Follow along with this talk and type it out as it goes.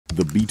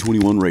The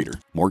B-21 Raider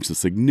marks a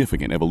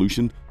significant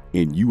evolution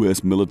in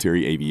U.S.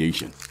 military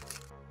aviation.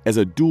 As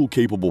a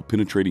dual-capable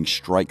penetrating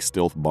strike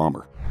stealth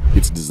bomber,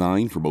 it's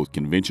designed for both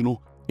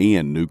conventional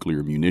and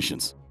nuclear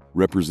munitions,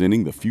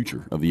 representing the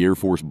future of the Air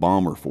Force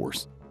bomber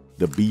force.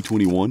 The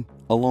B-21,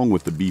 along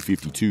with the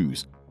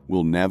B-52s,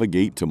 will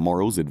navigate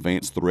tomorrow's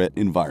advanced threat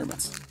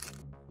environments.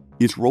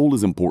 Its role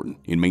is important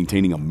in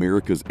maintaining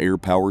America's air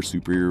power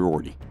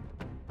superiority.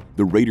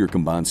 The Raider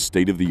combines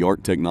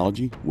state-of-the-art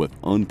technology with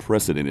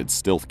unprecedented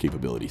stealth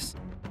capabilities,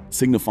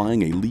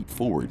 signifying a leap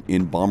forward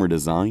in bomber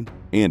design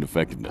and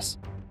effectiveness.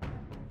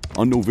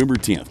 On November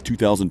 10,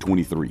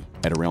 2023,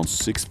 at around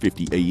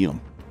 6:50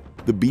 a.m.,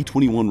 the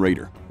B-21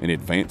 Raider, an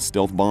advanced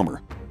stealth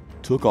bomber,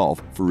 took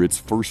off for its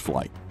first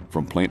flight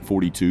from Plant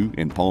 42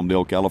 in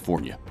Palmdale,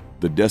 California.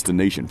 The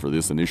destination for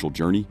this initial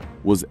journey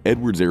was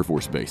Edwards Air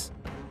Force Base.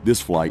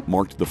 This flight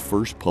marked the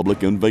first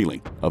public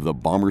unveiling of the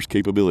bomber's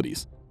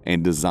capabilities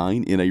and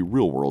design in a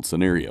real-world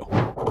scenario.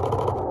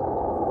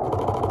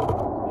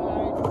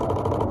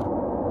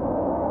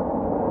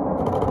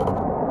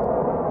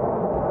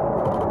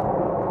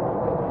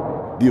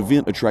 The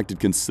event attracted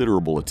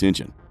considerable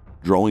attention,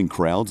 drawing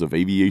crowds of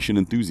aviation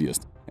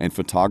enthusiasts and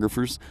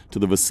photographers to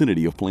the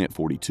vicinity of Plant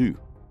 42.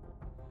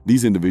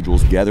 These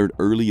individuals gathered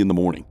early in the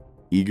morning,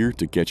 eager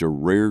to catch a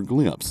rare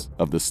glimpse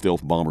of the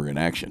stealth bomber in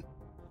action.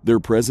 Their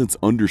presence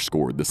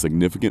underscored the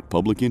significant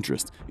public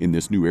interest in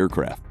this new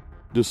aircraft,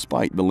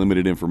 despite the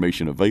limited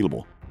information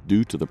available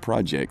due to the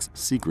project's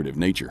secretive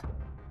nature.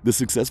 The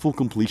successful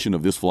completion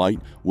of this flight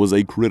was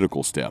a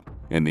critical step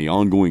in the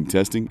ongoing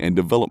testing and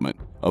development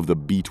of the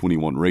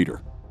B-21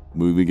 Raider,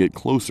 moving it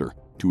closer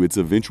to its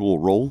eventual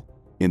role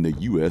in the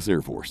U.S.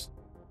 Air Force.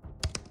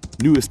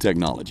 Newest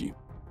technology.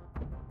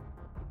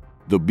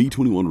 The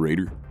B-21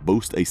 Raider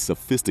boasts a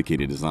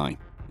sophisticated design,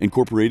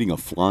 incorporating a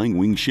flying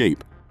wing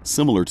shape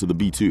similar to the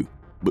B-2,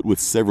 but with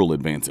several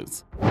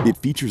advances. It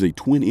features a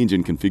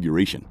twin-engine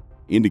configuration,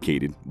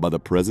 indicated by the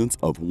presence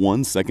of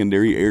one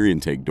secondary air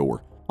intake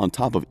door on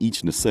top of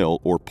each nacelle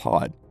or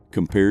pod,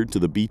 compared to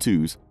the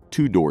B-2's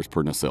 2 doors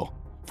per nacelle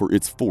for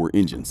its 4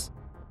 engines.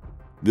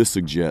 This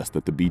suggests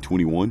that the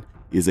B-21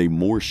 is a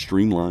more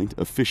streamlined,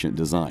 efficient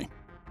design.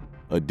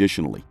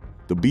 Additionally,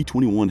 the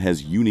B-21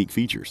 has unique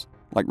features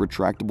like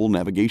retractable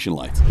navigation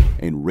lights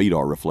and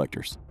radar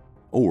reflectors,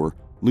 or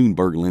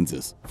Lundberg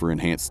lenses for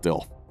enhanced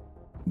stealth.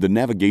 The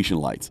navigation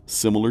lights,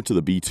 similar to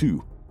the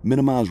B-2,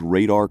 minimize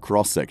radar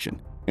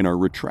cross-section and are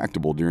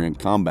retractable during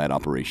combat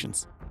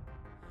operations.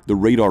 The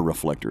radar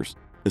reflectors,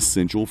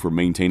 essential for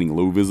maintaining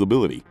low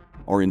visibility,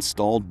 are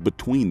installed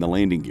between the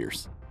landing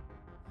gears.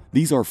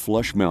 These are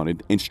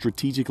flush-mounted and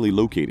strategically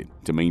located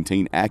to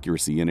maintain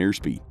accuracy in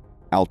airspeed,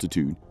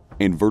 altitude,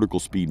 and vertical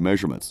speed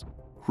measurements,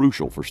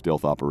 crucial for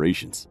stealth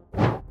operations.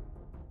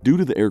 Due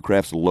to the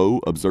aircraft's low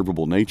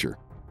observable nature,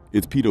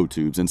 its pitot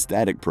tubes and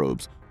static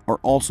probes are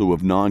also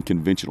of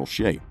non-conventional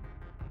shape.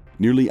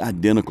 Nearly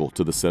identical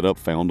to the setup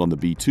found on the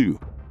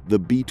B-2, the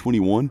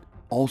B-21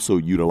 also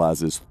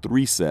utilizes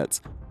 3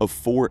 sets of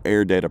 4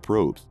 air data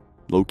probes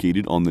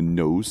located on the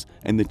nose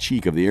and the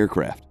cheek of the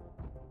aircraft.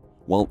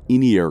 While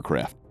any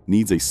aircraft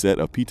needs a set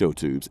of pitot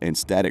tubes and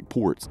static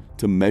ports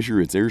to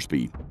measure its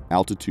airspeed,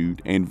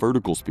 altitude, and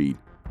vertical speed,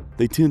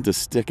 they tend to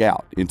stick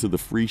out into the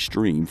free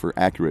stream for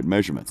accurate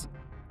measurements.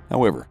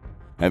 However,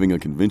 having a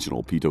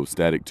conventional pitot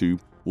static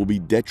tube will be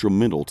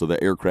detrimental to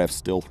the aircraft's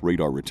stealth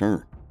radar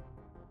return.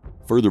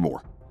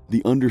 Furthermore,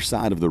 the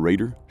underside of the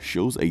Raider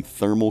shows a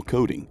thermal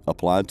coating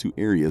applied to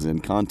areas in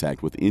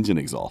contact with engine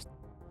exhaust,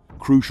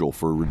 crucial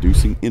for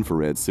reducing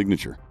infrared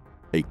signature,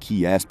 a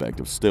key aspect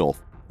of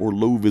stealth or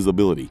low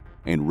visibility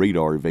and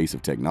radar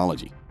evasive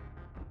technology.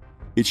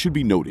 It should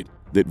be noted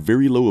that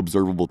very low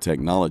observable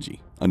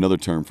technology, another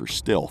term for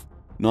stealth,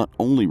 not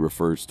only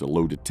refers to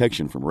low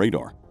detection from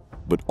radar,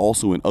 but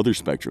also in other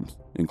spectrums,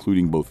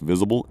 including both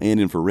visible and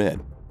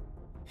infrared.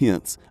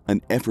 Hence,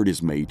 an effort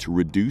is made to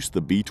reduce the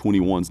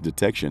B-21's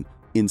detection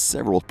in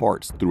several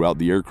parts throughout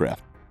the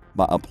aircraft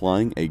by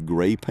applying a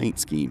gray paint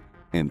scheme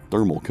and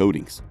thermal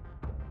coatings.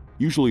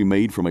 Usually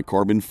made from a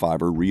carbon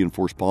fiber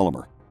reinforced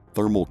polymer,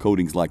 thermal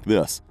coatings like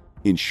this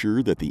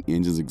ensure that the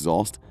engine's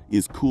exhaust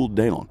is cooled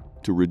down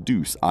to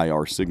reduce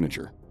IR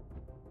signature.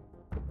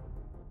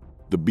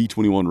 The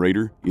B-21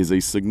 Raider is a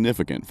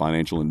significant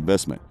financial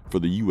investment for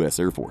the U.S.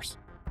 Air Force.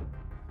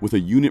 With a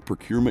unit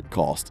procurement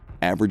cost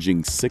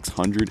averaging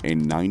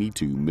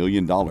 $692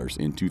 million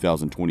in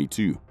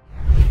 2022,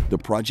 the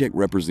project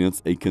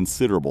represents a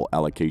considerable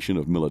allocation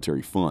of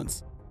military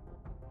funds.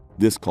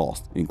 This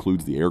cost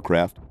includes the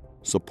aircraft,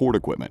 support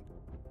equipment,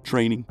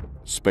 training,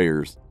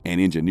 spares, and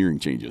engineering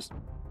changes.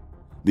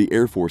 The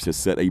Air Force has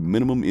set a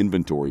minimum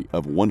inventory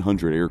of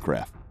 100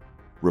 aircraft,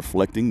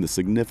 reflecting the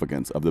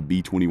significance of the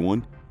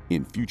B-21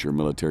 in future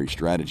military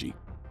strategy.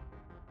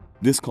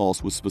 This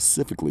cost was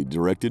specifically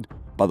directed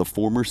by the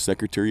former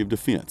Secretary of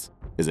Defense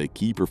as a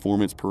key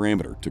performance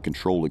parameter to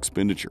control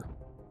expenditure,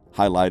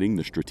 highlighting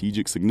the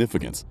strategic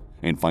significance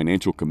and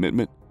financial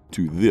commitment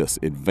to this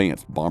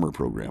advanced bomber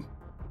program.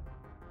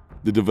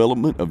 The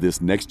development of this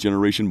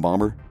next-generation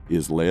bomber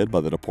is led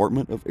by the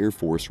Department of Air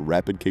Force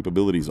Rapid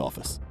Capabilities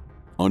Office,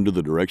 under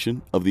the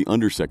direction of the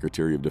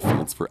Undersecretary of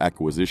Defense for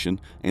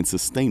Acquisition and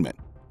Sustainment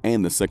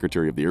and the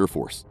Secretary of the Air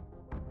Force.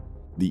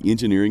 The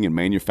engineering and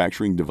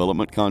manufacturing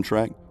development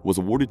contract was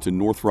awarded to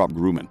Northrop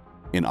Grumman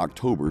in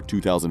October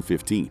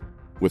 2015,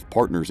 with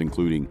partners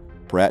including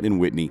Pratt &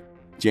 Whitney,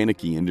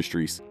 Janicki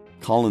Industries,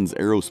 Collins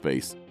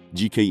Aerospace,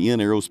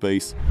 GKN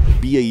Aerospace,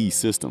 BAE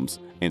Systems,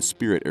 and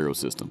Spirit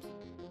AeroSystems.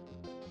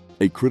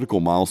 A critical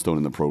milestone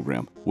in the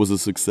program was the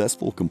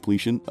successful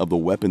completion of the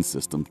Weapons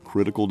System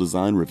Critical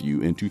Design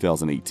Review in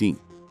 2018,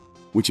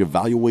 which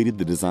evaluated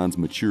the design's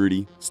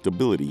maturity,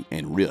 stability,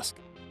 and risk.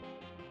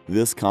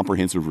 This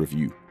comprehensive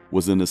review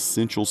was an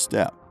essential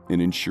step in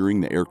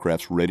ensuring the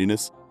aircraft's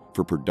readiness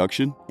for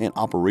production and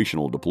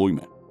operational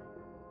deployment.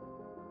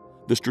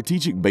 The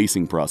strategic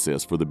basing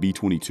process for the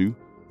B-22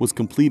 was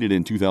completed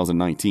in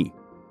 2019,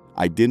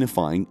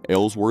 identifying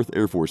Ellsworth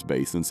Air Force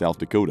Base in South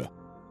Dakota,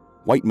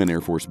 Whiteman Air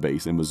Force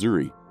Base in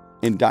Missouri,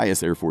 and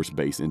Dyess Air Force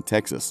Base in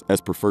Texas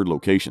as preferred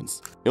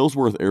locations.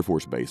 Ellsworth Air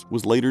Force Base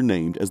was later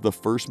named as the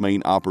first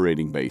main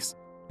operating base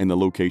and the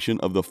location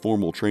of the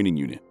formal training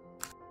unit.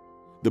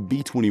 The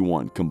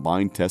B-21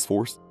 Combined Test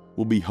Force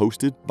will be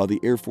hosted by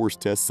the Air Force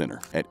Test Center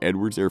at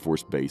Edwards Air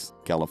Force Base,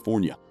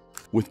 California,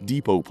 with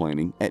depot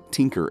planning at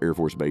Tinker Air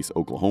Force Base,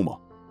 Oklahoma.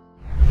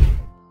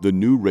 The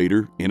new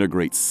Raider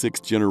integrates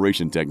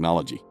sixth-generation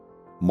technology,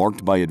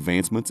 marked by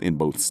advancements in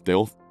both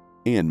stealth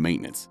and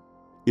maintenance.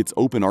 Its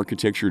open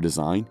architecture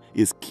design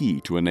is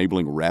key to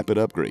enabling rapid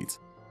upgrades,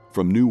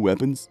 from new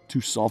weapons to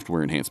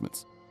software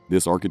enhancements.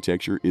 This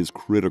architecture is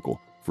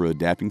critical for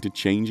adapting to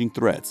changing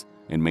threats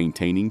and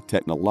maintaining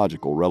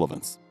technological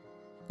relevance.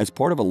 As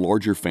part of a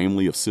larger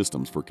family of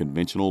systems for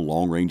conventional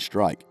long-range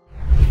strike,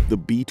 the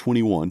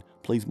B-21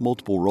 plays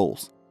multiple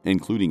roles,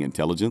 including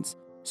intelligence,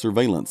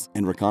 surveillance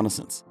and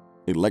reconnaissance,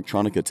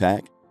 electronic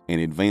attack,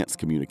 and advanced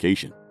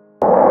communication.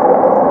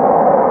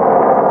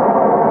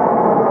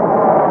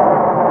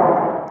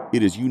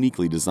 It is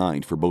uniquely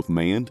designed for both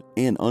manned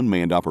and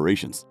unmanned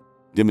operations,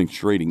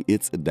 demonstrating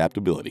its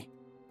adaptability.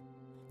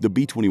 The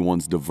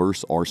B-21's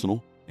diverse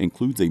arsenal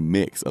includes a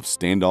mix of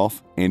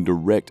standoff and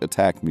direct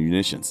attack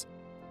munitions,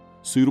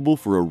 suitable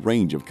for a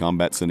range of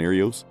combat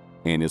scenarios,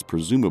 and is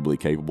presumably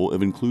capable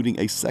of including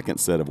a second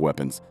set of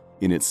weapons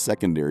in its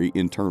secondary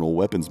internal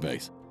weapons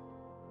base.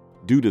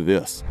 Due to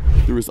this,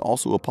 there is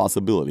also a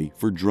possibility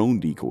for drone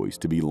decoys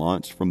to be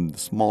launched from the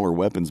smaller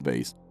weapons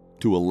base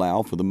to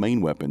allow for the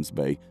main weapons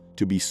bay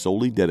to be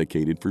solely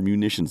dedicated for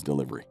munitions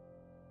delivery.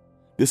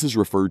 This is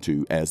referred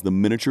to as the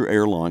Miniature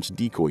Air Launch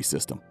Decoy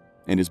System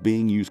and is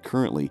being used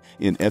currently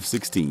in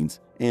F-16s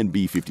and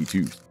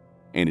B-52s,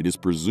 and it is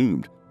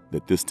presumed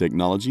that this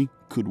technology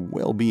could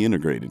well be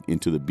integrated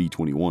into the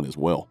B-21 as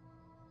well.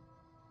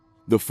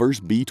 The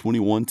first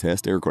B-21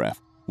 test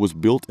aircraft was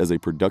built as a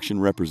production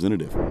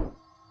representative,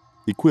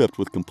 equipped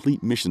with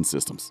complete mission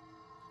systems.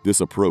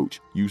 This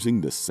approach,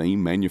 using the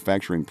same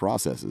manufacturing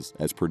processes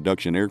as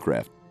production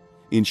aircraft,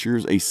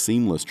 ensures a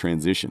seamless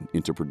transition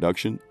into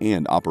production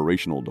and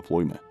operational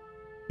deployment.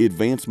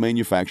 Advanced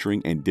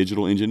manufacturing and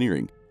digital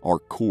engineering are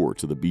core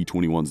to the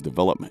B-21's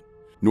development.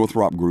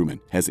 Northrop Grumman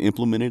has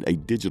implemented a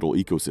digital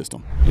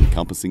ecosystem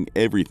encompassing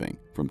everything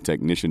from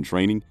technician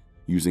training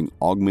using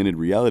augmented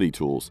reality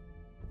tools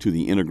to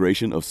the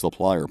integration of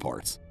supplier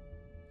parts.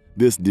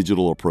 This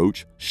digital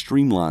approach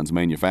streamlines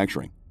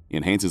manufacturing,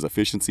 enhances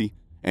efficiency,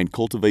 and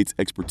cultivates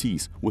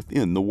expertise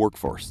within the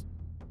workforce.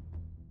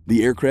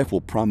 The aircraft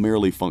will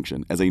primarily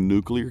function as a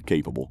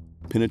nuclear-capable,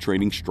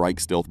 penetrating strike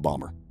stealth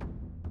bomber.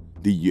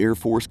 The Air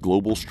Force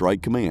Global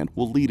Strike Command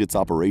will lead its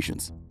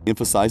operations,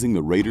 emphasizing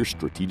the Raider's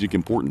strategic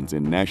importance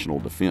in national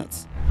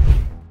defense.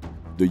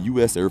 The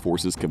U.S. Air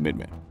Force's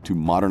commitment to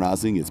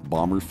modernizing its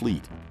bomber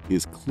fleet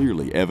is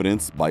clearly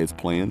evidenced by its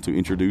plan to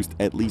introduce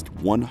at least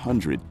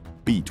 100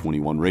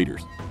 B-21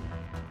 Raiders.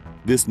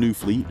 This new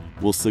fleet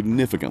will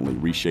significantly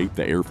reshape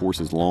the Air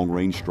Force's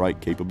long-range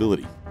strike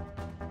capability.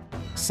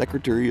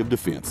 Secretary of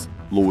Defense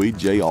Lloyd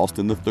J.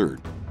 Austin III,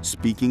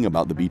 speaking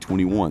about the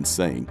B-21,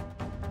 saying,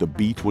 "The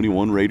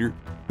B-21 Raider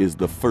is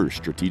the first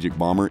strategic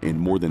bomber in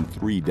more than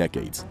 3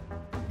 decades.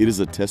 It is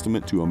a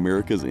testament to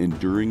America's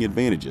enduring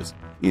advantages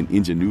in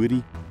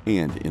ingenuity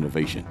and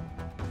innovation.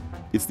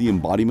 It's the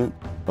embodiment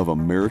of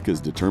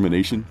America's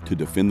determination to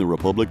defend the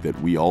republic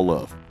that we all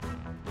love."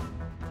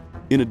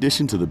 In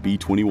addition to the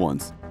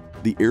B-21s,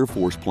 the Air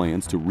Force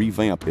plans to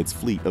revamp its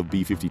fleet of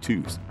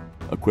B-52s,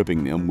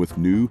 equipping them with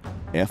new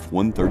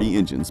F-130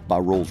 engines by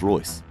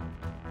Rolls-Royce.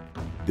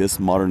 This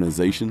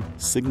modernization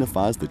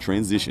signifies the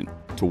transition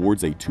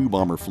towards a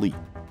 2-bomber fleet,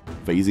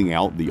 phasing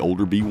out the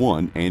older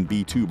B-1 and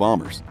B-2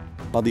 bombers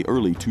by the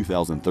early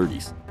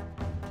 2030s.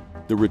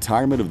 The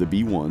retirement of the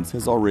B-1s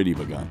has already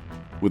begun,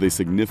 with a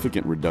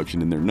significant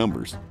reduction in their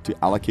numbers to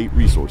allocate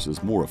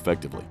resources more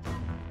effectively.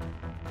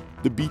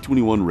 The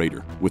B-21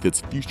 Raider, with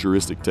its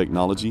futuristic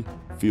technology,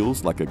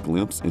 feels like a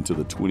glimpse into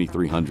the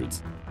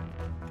 2300s.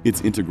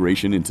 Its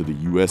integration into the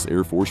U.S.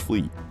 Air Force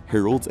fleet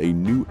heralds a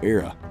new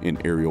era in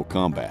aerial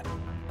combat,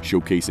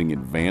 showcasing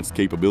advanced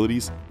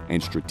capabilities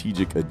and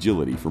strategic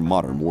agility for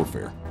modern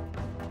warfare.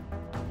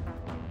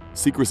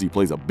 Secrecy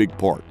plays a big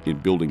part in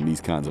building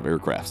these kinds of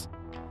aircrafts.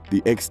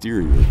 The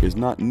exterior is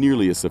not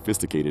nearly as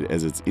sophisticated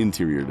as its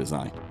interior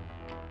design.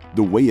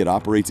 The way it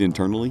operates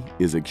internally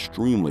is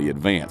extremely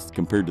advanced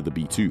compared to the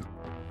B-2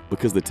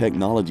 because the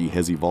technology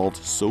has evolved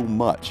so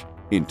much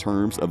in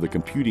terms of the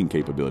computing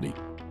capability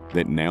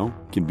that now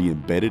can be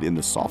embedded in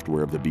the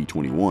software of the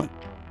B-21.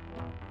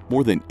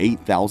 More than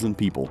 8,000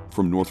 people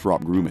from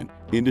Northrop Grumman,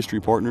 industry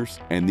partners,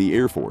 and the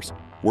Air Force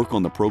work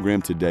on the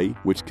program today,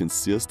 which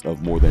consists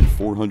of more than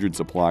 400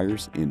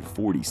 suppliers in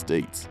 40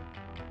 states.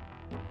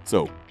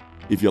 So,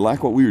 if you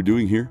like what we are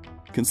doing here,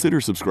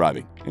 consider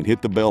subscribing and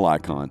hit the bell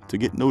icon to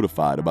get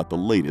notified about the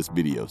latest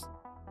videos.